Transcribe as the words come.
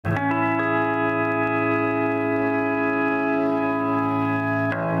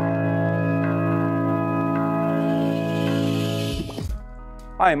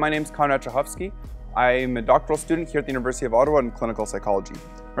Hi, my name is Konrad Czechowski. I'm a doctoral student here at the University of Ottawa in clinical psychology.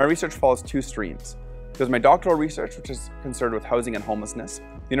 My research follows two streams. There's my doctoral research, which is concerned with housing and homelessness.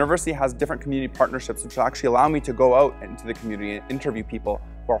 The university has different community partnerships which actually allow me to go out into the community and interview people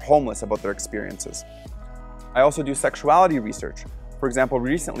who are homeless about their experiences. I also do sexuality research. For example,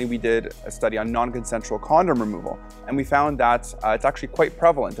 recently we did a study on non-consensual condom removal, and we found that it's actually quite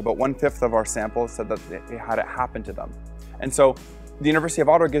prevalent. About 1/5 of our samples said that they had it happen to them. And so the University of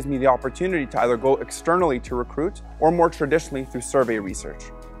Ottawa gives me the opportunity to either go externally to recruit or more traditionally through survey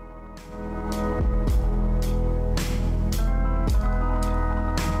research.